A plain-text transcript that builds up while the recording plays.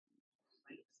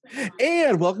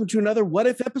And welcome to another What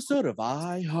If episode of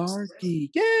I Heart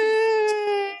Geek.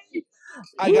 Yay!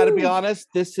 I got to be honest,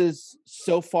 this is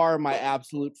so far my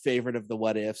absolute favorite of the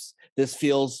What Ifs. This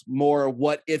feels more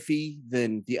what ify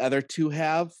than the other two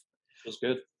have. Feels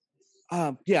good.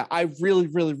 Yeah, I really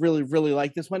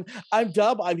like this one. I'm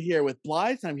Dub. I'm here with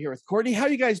Blythe. I'm here with Courtney. How are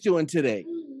you guys doing today?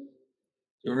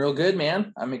 Doing real good,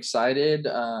 man. I'm excited.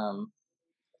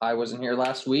 I wasn't here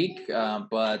last week,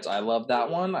 but I love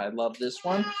that one. I love this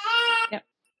one. Yep.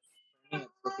 It's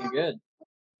looking good.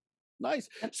 Nice.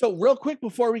 So real quick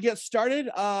before we get started,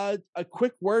 a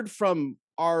quick word from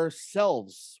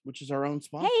ourselves, which is our own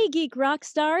sponsor. Hey, Geek Rock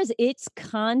Stars, it's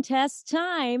contest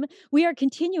time. We are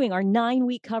continuing our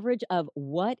 9-week coverage of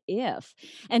What If.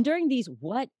 And during these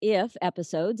What If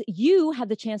episodes, you have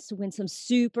the chance to win some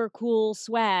super cool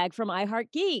swag from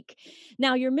iHeartGeek.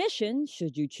 Now, your mission,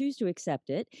 should you choose to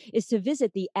accept it, is to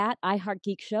visit the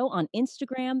 @iHeartGeek show on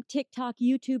Instagram, TikTok,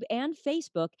 YouTube, and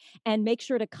Facebook, and make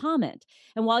sure to comment.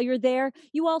 And while you're there,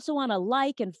 you also want to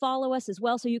like and follow us as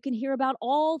well so you can hear about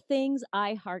all things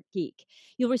iHeartGeek.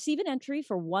 You'll receive an entry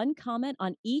for one comment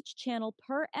on each channel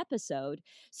per episode.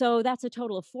 So that's a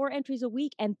total of 4 entries a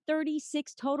week and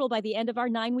 36 total by the end of our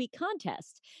 9-week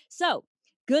contest. So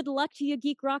good luck to you,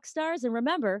 Geek Rock Stars. And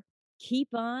remember, keep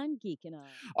on geeking on.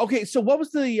 Okay, so what was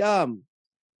the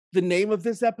name of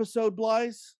this episode,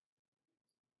 Blythe?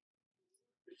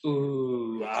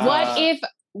 Ooh.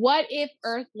 What if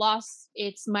Earth lost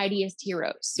its mightiest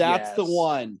heroes? That's the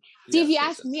one. See, if you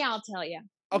ask me, I'll tell you.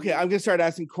 Okay, I'm gonna start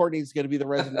asking. Courtney's gonna be the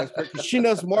resident expert because she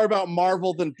knows more about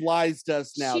Marvel than Blythe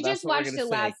does now. She That's just what we're watched gonna it say.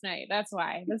 last night. That's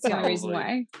why. That's the only reason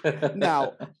why.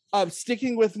 Now,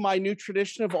 sticking with my new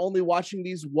tradition of only watching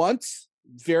these once,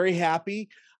 very happy.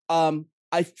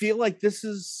 I feel like this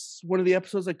is one of the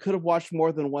episodes I could have watched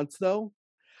more than once, though.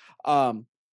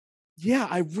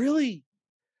 Yeah,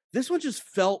 this one just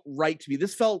felt right to me.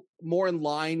 This felt more in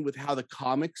line with how the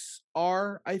comics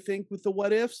are, I think, with the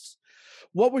What Ifs.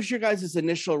 What was your guys'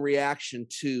 initial reaction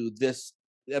to this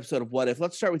episode of What If?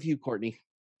 Let's start with you, Courtney.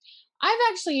 I've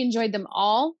actually enjoyed them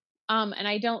all. And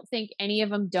I don't think any of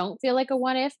them don't feel like a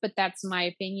what if, but that's my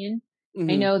opinion.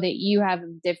 I know that you have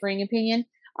a differing opinion.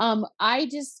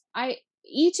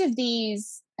 Each of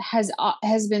these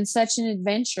has been such an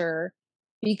adventure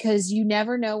because you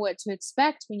never know what to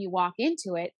expect when you walk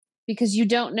into it because you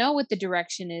don't know what the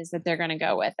direction is that they're going to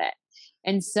go with it.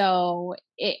 And so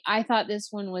I thought this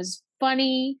one was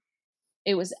funny.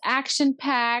 It was action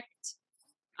packed.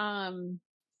 I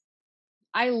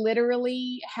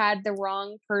literally had the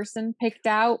wrong person picked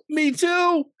out. Me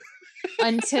too.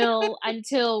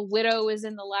 until Widow was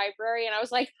in the library, and I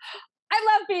was like, I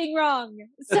love being wrong.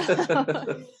 So,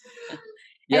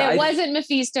 it wasn't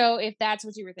Mephisto, if that's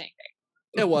what you were thinking.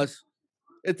 It was.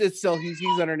 It's still he's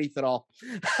underneath it all.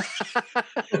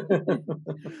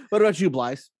 What about you,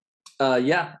 Blythe?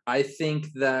 Yeah, I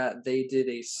think that they did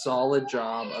a solid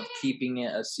job of keeping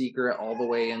it a secret all the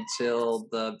way until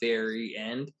the very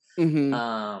end.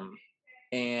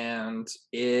 And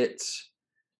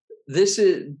this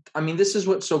is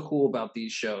what's so cool about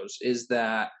these shows is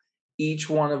that each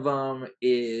one of them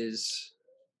is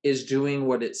doing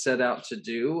what it set out to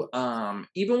do.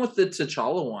 Even with the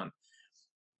T'Challa one,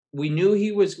 we knew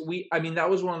that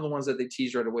was one of the ones that they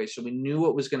teased right away. So we knew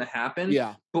what was going to happen.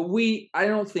 Yeah. But I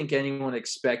don't think anyone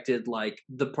expected like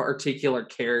the particular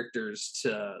characters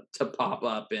to pop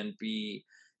up and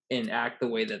act the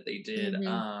way that they did.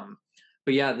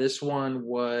 But yeah, this one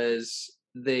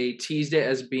they teased it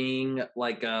as being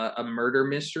like a murder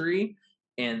mystery.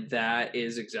 And that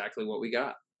is exactly what we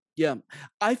got. Yeah,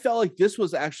 I felt like this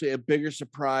was actually a bigger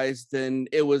surprise than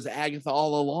it was Agatha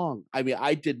all along. I mean,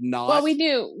 I did not. Well, we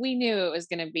knew it was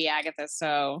going to be Agatha,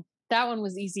 so that one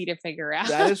was easy to figure out.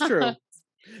 That is true.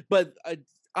 But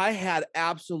I had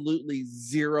absolutely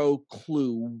zero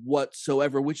clue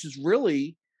whatsoever, which is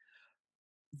really,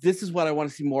 this is what I want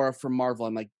to see more of from Marvel.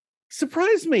 I'm like,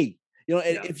 surprise me. You know,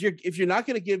 and if you're not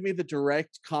going to give me the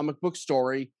direct comic book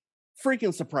story,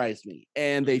 freaking surprise me.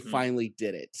 And they finally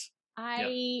did it.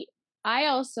 I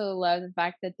also love the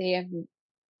fact that they have.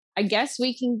 I guess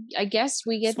we get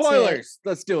spoilers.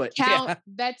 Let's do it. Count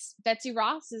Betsy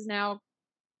Ross is now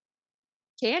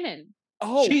canon.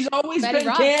 Oh, she's always been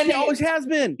Ross. canon. She always has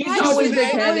been. She's always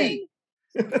been canon.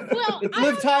 Well, it's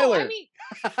Liv Tyler.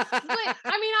 I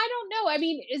don't know. I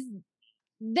mean, is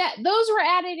that those were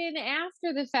added in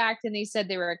after the fact, and they said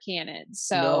they were a canon.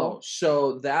 So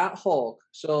that Hulk.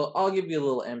 So I'll give you a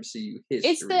little MCU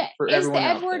history. It's the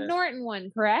Edward Norton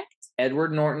one, correct?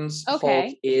 Edward Norton's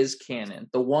Hulk is canon.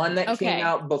 The one that came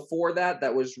out before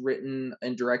that was written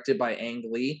and directed by Ang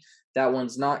Lee, that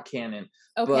one's not canon.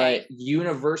 Okay. But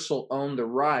Universal owned the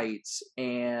rights,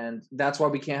 and that's why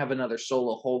we can't have another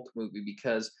solo Hulk movie,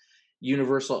 because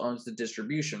Universal owns the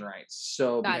distribution rights.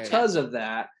 So Gotcha. because of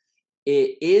that,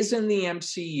 it is in the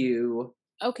MCU,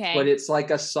 Okay. but it's like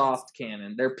a soft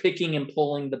canon. They're picking and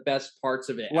pulling the best parts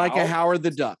of it Like out. a Howard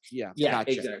the Duck. Yeah. Yeah,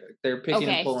 Gotcha. exactly. They're picking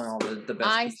Okay. and pulling all the best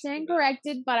I pieces stand of it.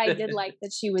 corrected, but I did like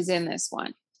that she was in this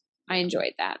one. I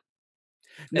enjoyed that.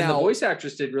 And the Now, voice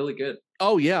actress did really good.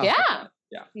 oh yeah.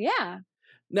 Yeah.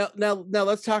 Now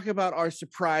let's talk about our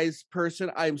surprise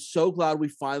person. I'm so glad we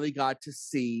finally got to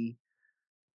see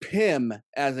Pym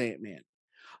as Ant-Man.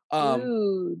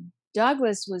 Ooh,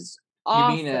 Douglas was You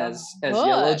off mean the as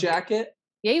Yellow hook. Jacket?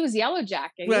 Yeah, he was Yellow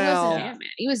Jacket. Well, he wasn't Ant-Man.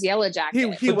 He was Yellow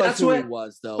Jacket. He But was that's who he what-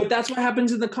 was, though. But that's what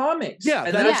happens in the comics. Yeah,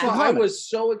 and that that's is why the I comic. was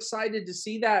so excited to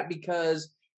see that,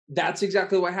 because that's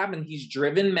exactly what happened. He's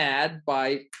driven mad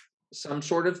by some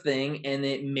sort of thing, and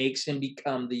it makes him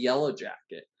become the Yellow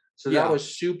Jacket. So Yeah. that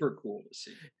was super cool to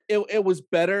see. It was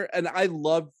better, and I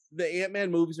love the Ant-Man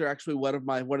movies. Are actually one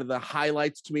of the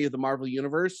highlights to me of the Marvel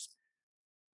universe.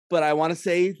 But I want to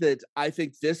say that I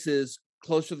think this is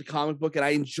closer to the comic book, and I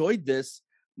enjoyed this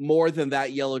more than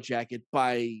that Yellow Jacket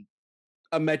by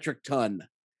a metric ton.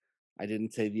 I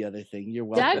didn't say the other thing. You're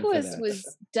welcome. Douglas for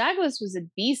that. was a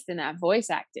beast in that voice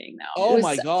acting, though. It Oh was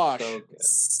my gosh. So good.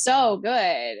 so good.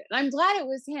 And I'm glad it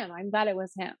was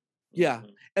him. Yeah.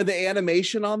 And the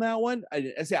animation on that one,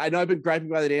 I know I've been griping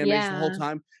about the animation the whole Yeah.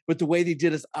 time, but the way they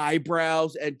did his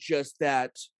eyebrows and just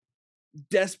that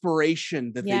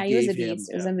desperation that Yeah, they he was a gave him,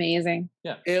 beast. It was amazing.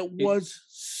 Yeah. it was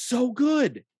so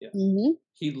good. Mm-hmm.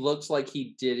 He looks like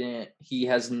he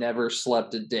has never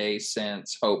slept a day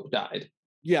since Hope died.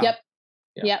 Yeah. Yep.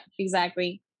 Yeah. Yep,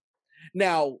 exactly.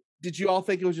 Now, did you all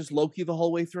think it was just Loki the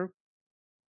whole way through?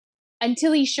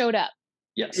 Until he showed up.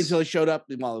 Yes. Until he showed up?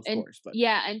 Well, of And- course. But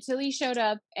Yeah, until he showed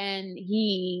up and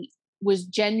he was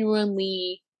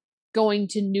genuinely going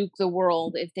to nuke the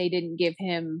world if they didn't give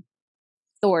him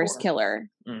Thor's Thor. killer.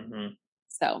 hmm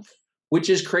So, Which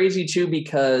is crazy too,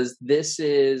 because this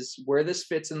is where this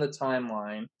fits in the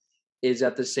timeline, is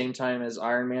at the same time as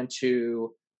Iron Man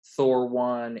 2, Thor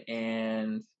 1,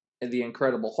 and the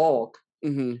Incredible Hulk.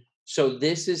 mhm. So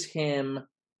this is him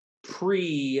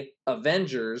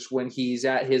pre-Avengers, when he's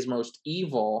at his most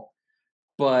evil,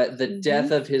 but the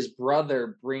death of his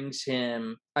brother brings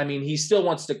him, I mean, he still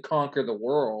wants to conquer the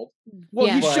world, Well,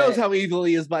 Yeah. he shows But- how evil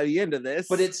he is by the end of this.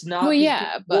 but it's not Well, beca-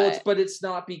 yeah, but it's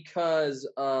not because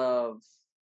of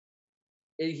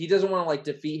he doesn't want to like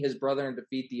defeat his brother and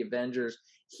defeat the Avengers.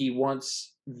 He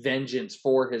wants vengeance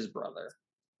for his brother.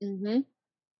 mm-hmm.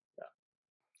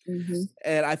 Mm-hmm.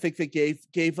 and I think they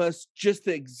gave us just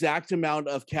the exact amount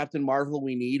of Captain Marvel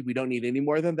we need. We don't need any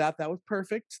more than that. That was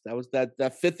perfect.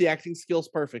 That fit the acting skills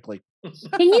perfectly. Can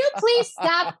you please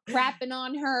stop crapping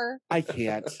on her? I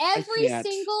can't. Every I can't.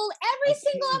 single can't.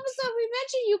 episode we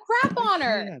mention, you crap on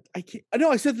her. I can't. No,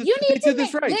 I said that You they need to did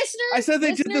this make- right. listeners. I said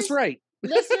they did this right.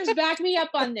 Listeners, back me up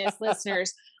on this.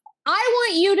 Listeners, I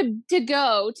want you to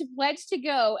pledge to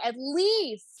go at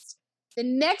least the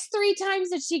next 3 times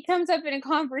that she comes up in a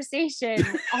conversation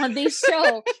on this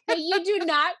show, that you do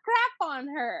not crap on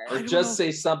her. Or just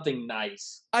say something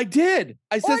nice. I did.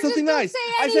 I said Or just something don't nice. say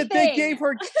I said they anything. gave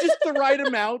her just the right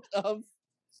amount of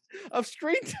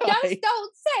screen time. Just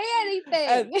don't say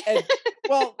anything. and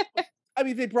well, I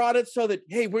mean, they brought it so that,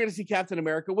 hey, we're going to see Captain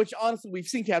America, which honestly, we've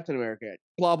seen Captain America,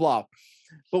 blah, blah.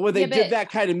 But when they Yeah, did but- that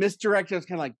kind of misdirect, I was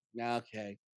kind of like, nah,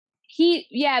 okay.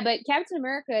 But Captain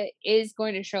America is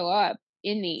going to show up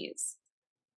in these.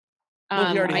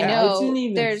 Well, he already I has. know I didn't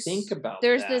even there's think about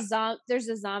there's that. there's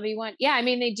a zombie one. Yeah, I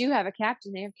mean they do have a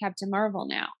captain. They have Captain Marvel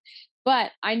now.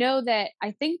 But I know that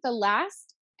I think the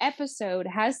last episode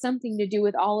has something to do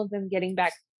with all of them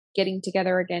getting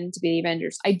together again to be the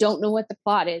Avengers. I don't know what the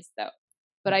plot is though.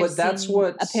 But I've that's seen a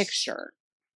what's- picture.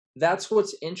 That's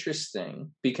what's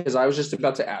interesting, because I was just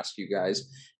about to ask you guys,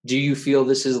 do you feel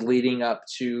this is leading up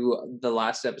to the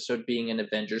last episode being an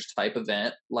Avengers type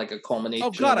event, like a culmination?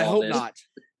 Oh, God, of I all hope this? not.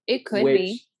 It could which,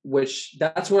 be. Which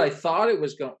that's what I thought it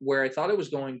was going, where I thought it was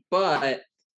going, but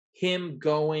him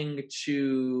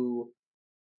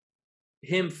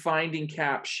finding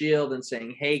Cap's shield and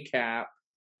saying, "Hey, Cap,"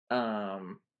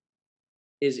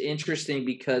 is interesting,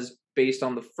 because based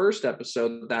on the first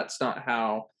episode, that's not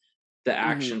how the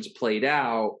actions played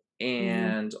out,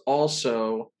 and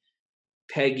also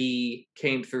Peggy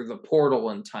came through the portal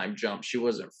in time jump. She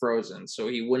wasn't frozen, so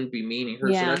he wouldn't be meaning her.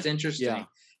 Yeah. So that's interesting. Yeah.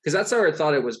 Because that's how I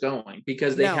thought it was going.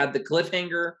 Because they Now- had the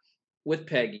cliffhanger with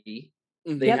Peggy.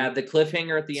 Mhm. They Yep. had the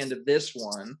cliffhanger at the end of this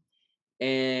one.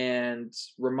 And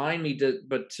remind me,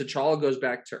 but T'Challa goes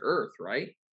back to Earth,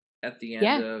 right? At the end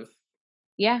Yeah. of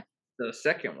Yeah. the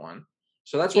second one.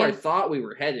 So that's where I thought we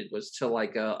were headed, was to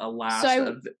like a last,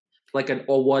 like a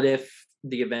what if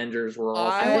the Avengers were all.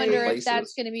 I wonder if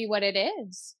that's going to be what it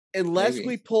is. Unless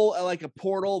we pull like a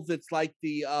portal that's like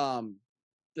the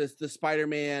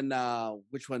Spider-Man.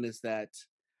 Which one is that?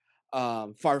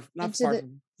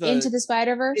 Into the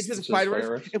Spider-Verse. Into the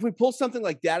Spider-Verse. If we pull something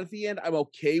like that at the end, I'm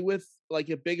okay with like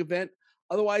a big event.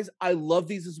 Otherwise, I love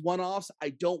these as one-offs. I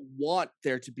don't want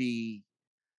there to be,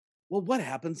 well, what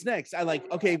happens next? I like,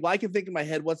 okay, well, I can think in my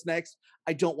head what's next.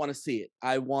 I don't want to see it.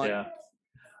 I want,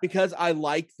 because I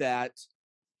like that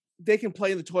they can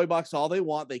play in the toy box all they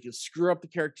want. They can screw up the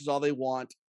characters all they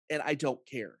want, and I don't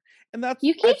care. And that's,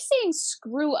 you keep saying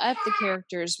screw up the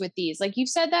characters with these. Like, you've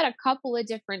said that a couple of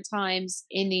different times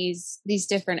in these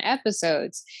different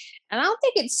episodes. And I don't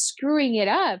think it's screwing it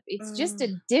up. It's just a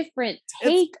different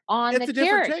take on the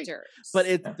characters. But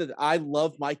I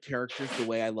love my characters the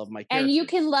way I love my characters. And you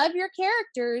can love your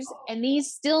characters and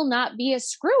these still not be a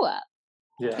screw up.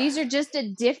 Yeah. These are just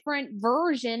a different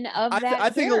version of that. I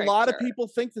think a lot of people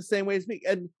think the same way as me,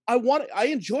 and I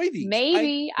enjoy these.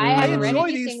 Maybe I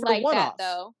enjoy these for like one-offs. That,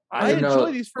 though. I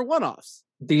enjoy these for one-offs.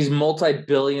 These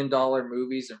multi-billion-dollar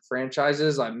movies and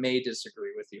franchises, I may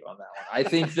disagree with you on that one. I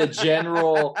think the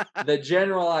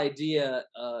general idea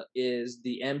is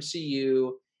the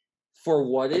MCU for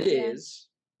what it is,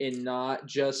 and not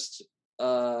just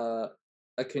a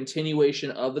continuation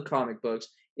of the comic books,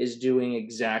 is doing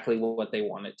exactly what they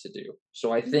want it to do.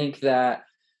 So I think that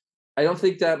I don't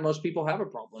think that most people have a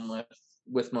problem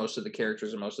with most of the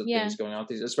characters and most of the things going on with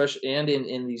these, especially and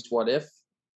in these what if.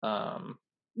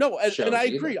 No, and I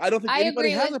agree. I don't think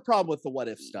anybody has a problem with the what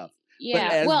if stuff.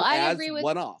 Yeah, but I agree with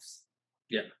one-offs.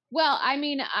 Yeah. Well, I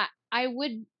mean, I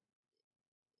agree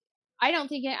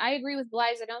with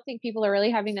Blythe. I don't think people are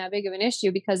really having that big of an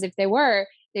issue, because if they were,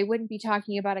 they wouldn't be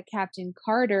talking about a Captain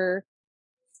Carter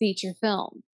feature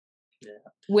film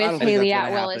with Haley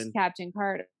Atwell as Captain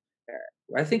Carter.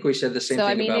 I think we said the same thing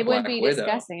about Black Widow. They wouldn't be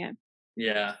discussing it.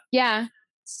 Yeah. Yeah.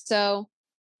 So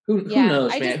who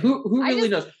knows, man? Who really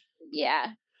knows?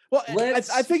 Yeah. Well, I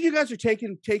think you guys are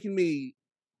taking me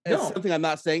as something I'm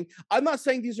not saying. I'm not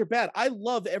saying these are bad. I've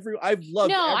loved every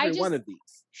one of these.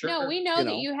 Sure. No, we know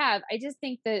that you have. I just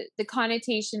think that the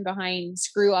connotation behind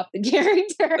screw up the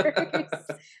characters.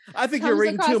 I think you're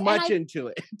reading too much into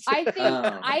it.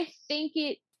 I think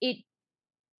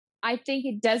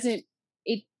it doesn't.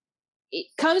 It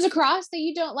comes across that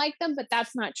you don't like them, but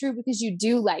that's not true, because you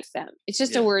do like them. It's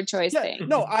just a word choice thing.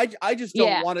 No, I just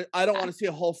don't want to. I don't want to see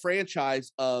a whole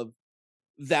franchise of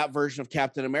that version of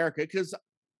Captain America, because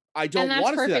I don't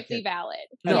want to see that. That's perfectly valid.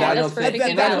 No, I don't think.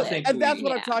 And that's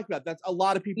what I'm talking about. That's a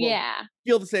lot of people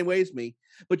feel the same way as me.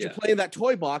 But you're playing that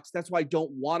toy box. That's why I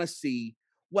don't want to see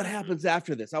what happens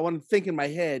after this. I want to think in my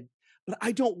head, but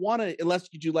I don't want to, unless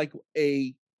you do like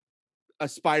a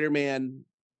Spider-Man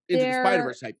Into the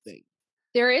Spider-Verse type thing.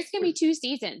 There is going to be 2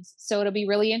 seasons, so it'll be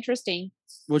really interesting.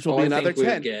 Which will be another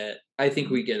 10. I think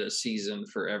we get a season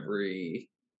for every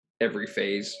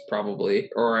phase, probably,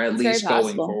 or at least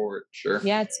going forward. Sure.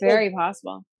 Yeah, it's very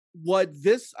possible. What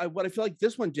I feel like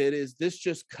this one did is this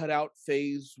just cut out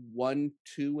phase 1,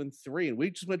 2, and 3, and we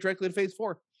just went directly to phase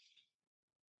 4.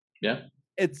 Yeah.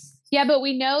 But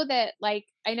we know that, like,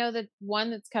 I know that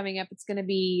one that's coming up, it's going to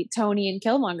be Tony and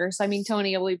Killmonger. So I mean,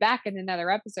 Tony will be back in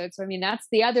another episode. So I mean, that's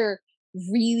the other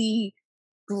really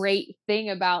great thing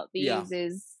about these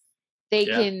is they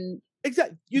can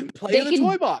exactly you can play in the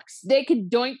toy box. They can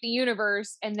doink the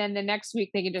universe, and then the next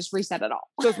week they can just reset it all.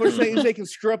 So what we're saying is they can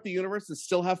screw up the universe and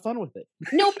still have fun with it.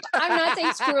 Nope, I'm not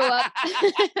saying screw up.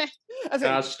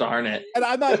 Gosh darn it! And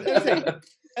I'm not saying,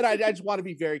 and I just want to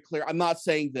be very clear. I'm not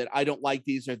saying that I don't like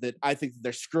these or that I think that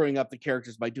they're screwing up the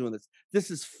characters by doing this. This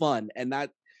is fun, and not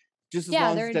just as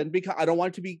long as it doesn't become. I don't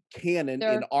want it to be canon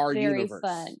in our universe.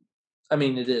 Fun. I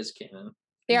mean, it is canon.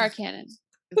 They are canon.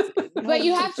 But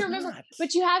you have to remember.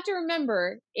 But you have to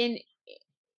remember,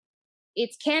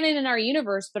 it's canon in our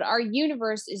universe, but our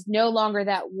universe is no longer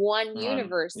that one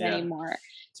universe anymore.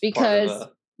 It's because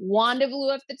Wanda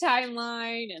blew up the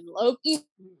timeline, and Loki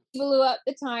blew up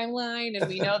the timeline, and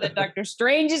we know that Doctor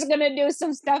Strange is going to do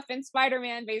some stuff in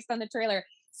Spider-Man based on the trailer.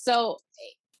 So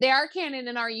they are canon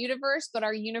in our universe, but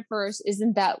our universe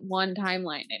isn't that one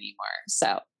timeline anymore.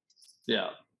 So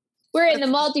we're in the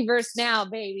multiverse now,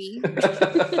 baby.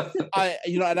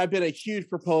 And I've been a huge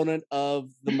proponent of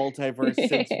the multiverse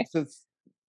since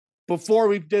before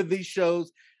we did these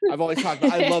shows. I've always talked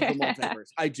about, I love the multiverse.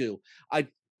 I do. I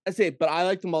say, but I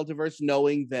like the multiverse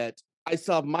knowing that I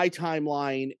still have my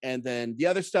timeline, and then the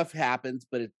other stuff happens,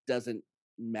 but it doesn't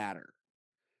matter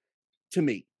to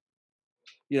me.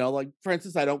 You know, like for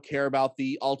instance, I don't care about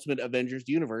the Ultimate Avengers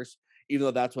universe, even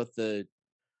though that's what the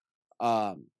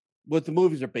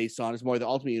movies are based on, is more the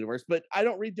Ultimate Universe. But I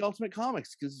don't read the Ultimate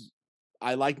comics because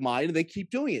I like mine and they keep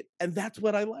doing it. And that's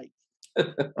what I like.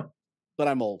 But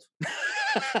I'm old.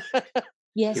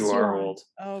 Yes, You are old.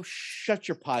 Oh, shut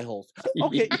your pie holes.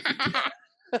 Okay.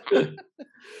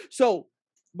 So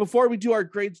before we do our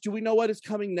grades, do we know what is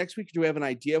coming next week? Do we have an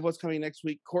idea of what's coming next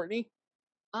week, Courtney?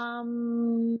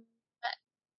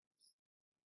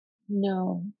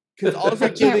 No. Because I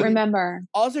can't remember.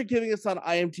 All they're giving us on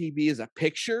IMDb is a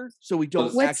picture, so we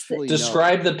don't actually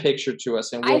describe the picture to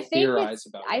us, and we'll theorize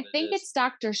about it. I think it's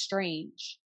Doctor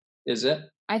Strange. Is it?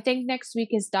 I think next week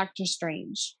is Doctor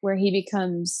Strange, where he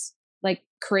becomes like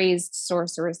crazed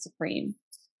Sorcerer Supreme.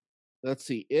 Let's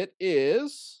see. It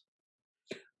is.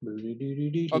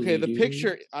 Okay, the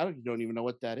picture. I don't even know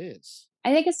what that is.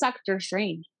 I think it's Doctor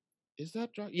Strange. Is that?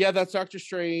 Yeah, that's Doctor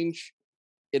Strange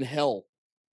in hell.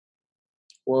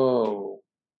 Whoa.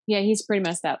 Yeah, he's pretty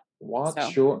messed up.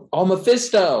 Oh,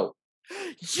 Mephisto.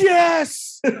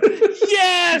 Yes.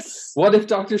 Yes. What if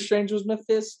Doctor Strange was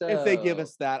Mephisto? If they give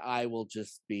us that, I will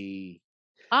just be.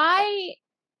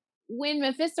 When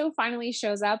Mephisto finally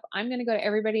shows up, I'm going to go to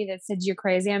everybody that said you're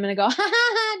crazy. I'm going to go,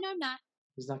 no, I'm not.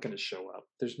 He's not going to show up.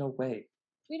 There's no way.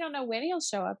 We don't know when he'll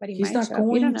show up, but he's not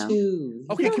going to.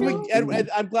 Okay, can we? And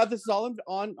I'm glad this is all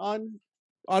on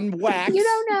wax. You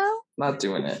don't know. Not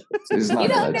doing it. He's not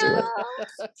going to do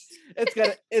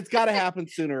it. It's got to happen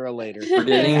sooner or later. We're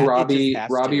getting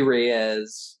Robbie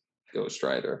Reyes, Ghost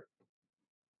Rider.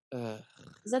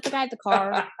 Is that the guy at the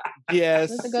car?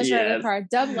 Yes. Is that the Ghost Rider car?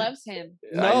 Dub loves him.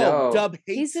 No, Dub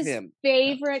hates him. He's him.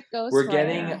 Favorite Ghost We're Rider.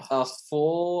 getting a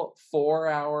full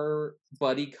 4-hour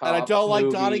buddy cop. And I don't like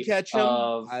Donnie Ketchum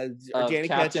of Danny Captain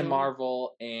Ketchum.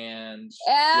 Marvel and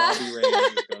Robbie Reyes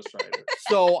as Ghost Rider.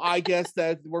 So I guess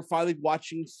that we're finally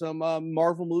watching some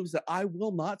Marvel movies that I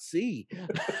will not see.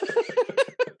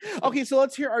 Okay, so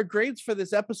let's hear our grades for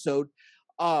this episode.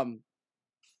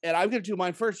 And I'm going to do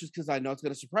mine first just because I know it's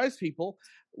going to surprise people.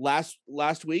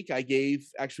 Last week, I gave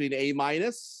actually an A-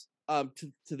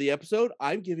 to the episode.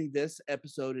 I'm giving this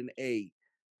episode an A.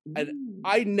 And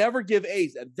I never give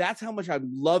A's. And that's how much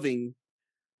I'm loving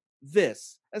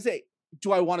this. I say,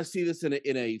 do I want to see this in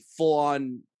a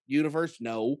full-on universe?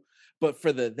 No. But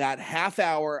for that half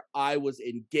hour, I was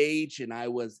engaged and I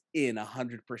was in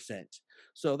 100%.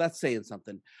 So that's saying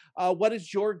something. What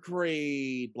is your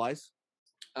grade, Blythe?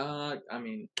 I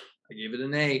mean, I gave it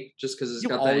an A just because it's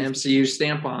got that MCU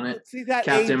stamp on it. See, that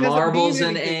Captain Marvel's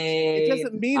an A. It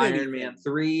doesn't mean Iron anything. Man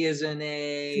 3 is an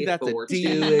A. See, that's Thor a D. 2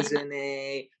 is an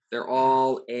A. They're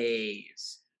all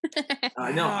A's.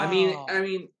 No, I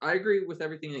mean, I agree with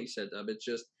everything that you said, Dub. It's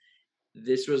just,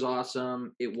 this was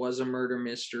awesome. It was a murder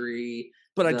mystery.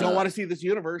 But I don't want to see this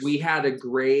universe. We had a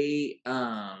great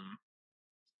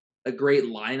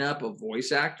lineup of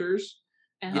voice actors.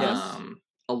 Yes.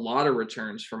 A lot of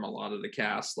returns from a lot of the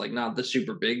cast, like not the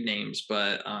super big names,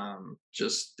 but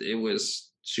just it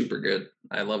was super good.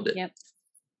 I loved it. Yep.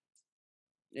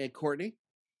 Hey, Courtney?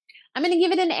 I'm going to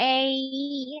give it an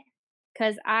A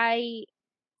because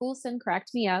Coulson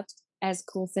cracked me up, as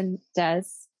Coulson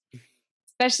does,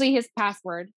 especially his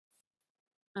password.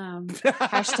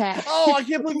 Hashtag. Oh, I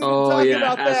can't believe we're talking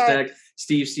about that. Hashtag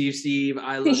Steve.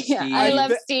 I love Steve. I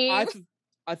love Steve.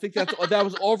 I think that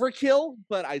was overkill,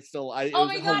 but it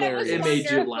was hilarious. It made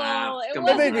you laugh.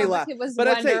 It made me laugh. It was but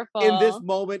wonderful. I'd say in this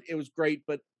moment, it was great.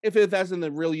 But if that's in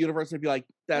the real universe, I'd be like,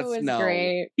 that's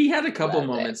great. He had a couple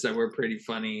moments that were pretty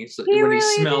funny. So He when really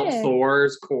he smelled did.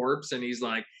 Thor's corpse, and he's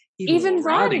like, Even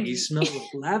rotting, Roddy. he smells like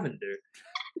lavender.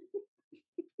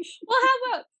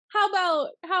 Well,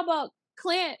 how about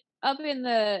Clint up in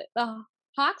the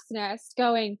hawk's nest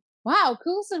going, "Wow,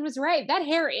 Coulson was right. That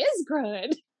hair is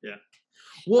good." Yeah.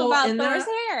 Well, about and Thor's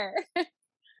hair.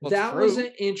 That was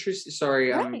an interesting.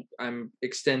 Sorry, Right. I'm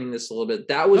extending this a little bit.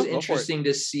 That was No, go for it. interesting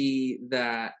to see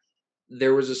that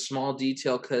there was a small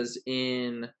detail because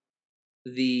in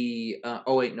the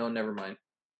oh wait, no, never mind.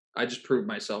 I just proved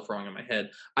myself wrong in my head.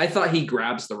 I thought he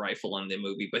grabs the rifle in the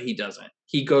movie, but he doesn't.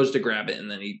 He goes to grab it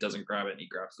and then he doesn't grab it and he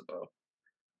grabs the bow.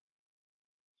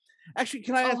 Actually,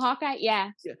 can I ask? Hawkeye,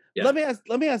 yeah. Yeah.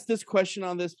 Let me ask this question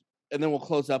on this, and then we'll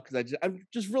close up because I'm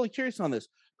just really curious on this.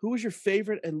 Who was your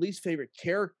favorite and least favorite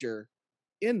character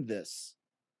in this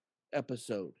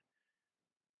episode?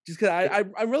 Just because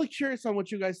I'm really curious on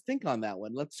what you guys think on that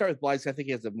one. Let's start with Blythe. I think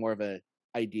he has more of an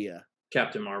idea.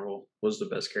 Captain Marvel was the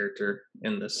best character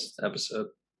in this episode.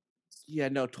 Yeah,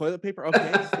 no toilet paper.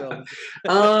 Okay, so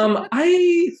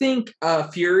I think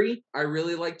Fury. I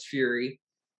really liked Fury.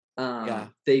 Yeah.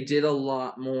 They did a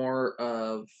lot more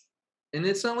of and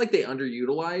it's not like they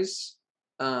underutilize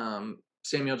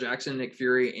Samuel Jackson, Nick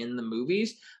Fury in the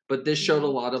movies, but this showed a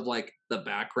lot of like the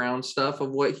background stuff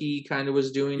of what he kind of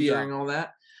was doing during all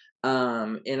that.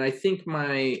 And I think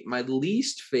my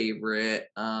least favorite,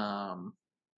 I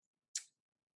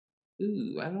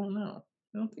don't know.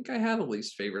 I don't think I had a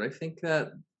least favorite. I think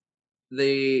that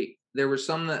there was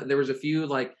a few,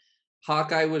 like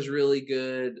Hawkeye was really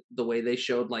good. The way they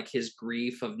showed like his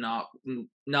grief of not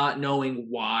knowing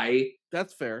why.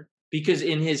 That's fair. Because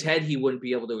in his head he wouldn't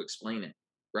be able to explain it,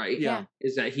 right? Yeah.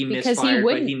 Is that he because misfired,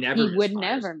 but he would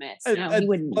never miss. No, he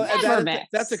would never miss.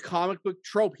 That's a comic book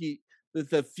trope.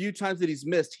 The few times that he's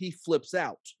missed, he flips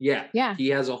out. Yeah. Yeah. He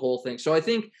has a whole thing. So I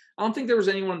don't think there was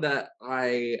anyone that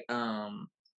I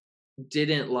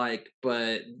didn't like,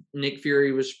 but Nick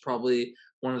Fury was probably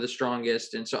one of the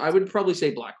strongest. And so I would probably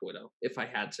say Black Widow if I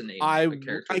had to name a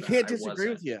character. I can't disagree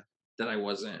with you. That I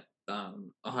wasn't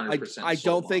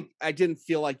 100%. I didn't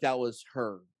feel like that was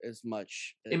her as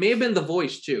much. It may have been the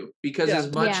voice too, because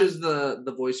as much as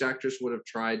the voice actors would have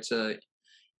tried to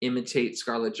imitate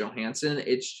Scarlett Johansson,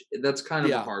 that's kind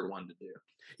of a hard one to do.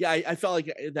 Yeah, I felt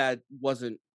like that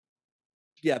wasn't.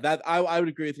 Yeah, that I would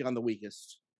agree with you on the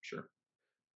weakest. Sure.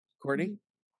 Courtney?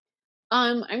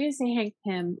 I'm gonna say Hank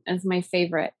Pym as my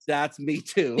favorite. That's me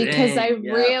too. Because I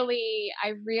really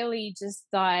just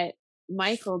thought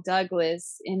Michael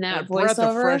Douglas in that voiceover breath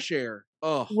of fresh air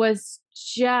was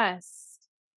just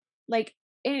like,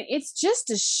 and it's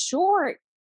just a short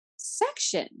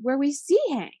section where we see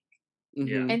Hank.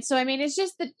 Mm-hmm. And so I mean it's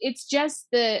just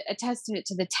a testament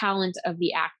to the talent of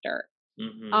the actor.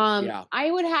 Mm-hmm.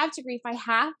 I would have to agree, if I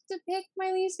have to pick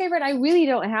my least favorite, I really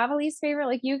don't have a least favorite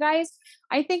like you guys.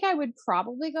 I think I would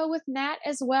probably go with Nat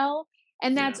as well.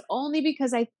 And that's only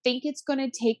because I think it's going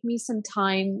to take me some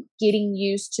time getting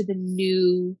used to the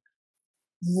new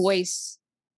voice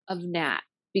of Nat,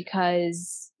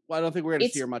 because I don't think we're going to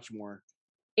see her much more.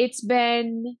 It's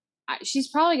been, she's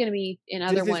probably going to be in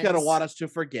other ones. Disney's going to want us to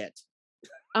forget.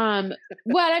 Well,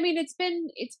 I mean, it's been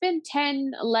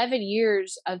 10, 11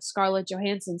 years of Scarlett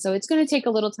Johansson, so it's going to take a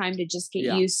little time to just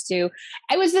get used to.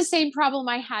 It was the same problem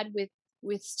I had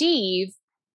with Steve,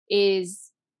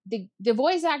 is the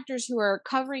voice actors who are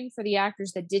covering for the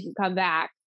actors that didn't come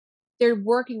back. They're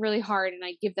working really hard, and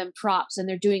I give them props, and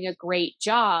they're doing a great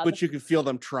job. But you can feel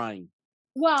them trying.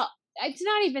 Well, it's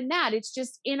not even that. It's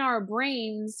just in our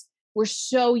brains, we're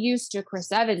so used to Chris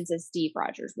Evans as Steve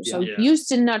Rogers. We're so used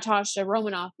to Natasha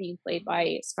Romanoff being played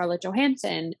by Scarlett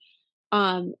Johansson.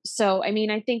 So, I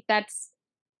mean, I think that's,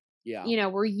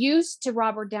 we're used to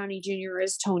Robert Downey Jr.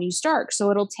 as Tony Stark.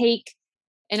 So it'll take,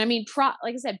 and I mean,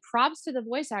 like I said, props to the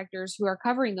voice actors who are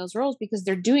covering those roles, because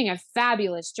they're doing a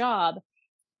fabulous job.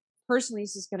 Personally,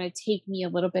 it's just going to take me a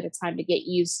little bit of time to get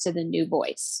used to the new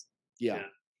voice. Yeah.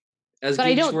 But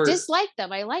I don't dislike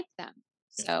them. I like them.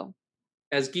 So.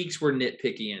 As geeks, we're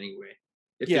nitpicky anyway.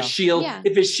 If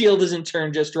his shield isn't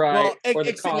turned just right, or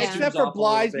the except for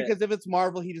Blythe, because if it's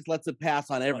Marvel, he just lets it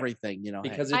pass on everything,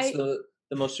 Because it's the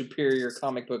most superior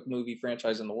comic book movie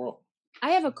franchise in the world.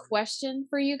 I have a question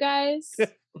for you guys.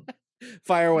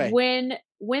 Fire away.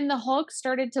 When the Hulk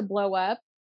started to blow up,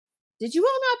 did you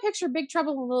all not picture Big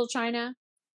Trouble in Little China?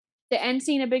 The end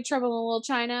scene of Big Trouble in Little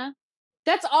China?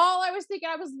 That's all I was thinking.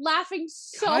 I was laughing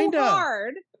so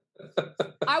hard.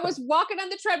 I was walking on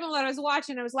the treadmill and I was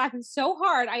watching. I was laughing so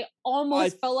hard I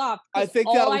almost fell off. I think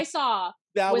I saw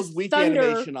was weak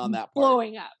animation on that part.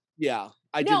 Blowing up. Yeah,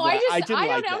 I don't know. I'm not even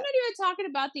talking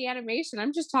about the animation.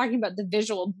 I'm just talking about the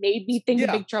visual. Made me think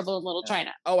of Big Trouble in Little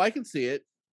China. Oh, I can see it.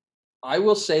 I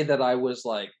will say that I was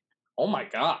like, oh my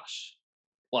gosh,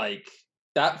 like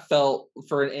that felt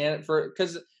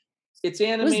because it's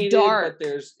animated, dark. But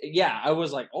there's I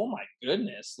was like, oh my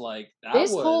goodness, like that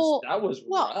was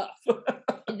rough.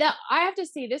 I have to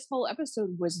say, this whole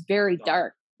episode was very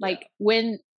dark. Like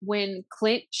when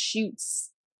Clint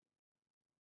shoots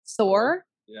Thor,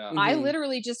 I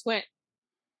literally just went,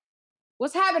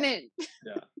 "What's happening?"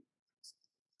 Yeah.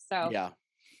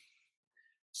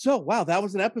 So wow, that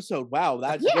was an episode. Wow,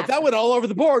 that went all over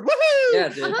the board. Woohoo! Yeah,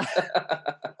 dude.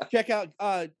 Check out.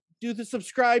 Do the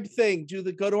subscribe thing.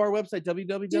 Go to our website,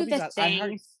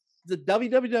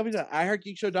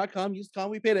 www.iheartgeekshow.com. Use the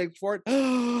we paid eggs for it.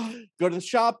 Go to the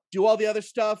shop. Do all the other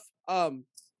stuff.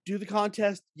 Do the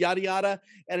contest. Yada yada.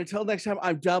 And until next time,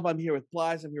 I'm Dub. I'm here with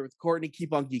Blythe. I'm here with Courtney.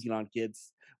 Keep on geeking on,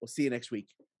 kids. We'll see you next week.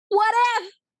 What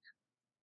if?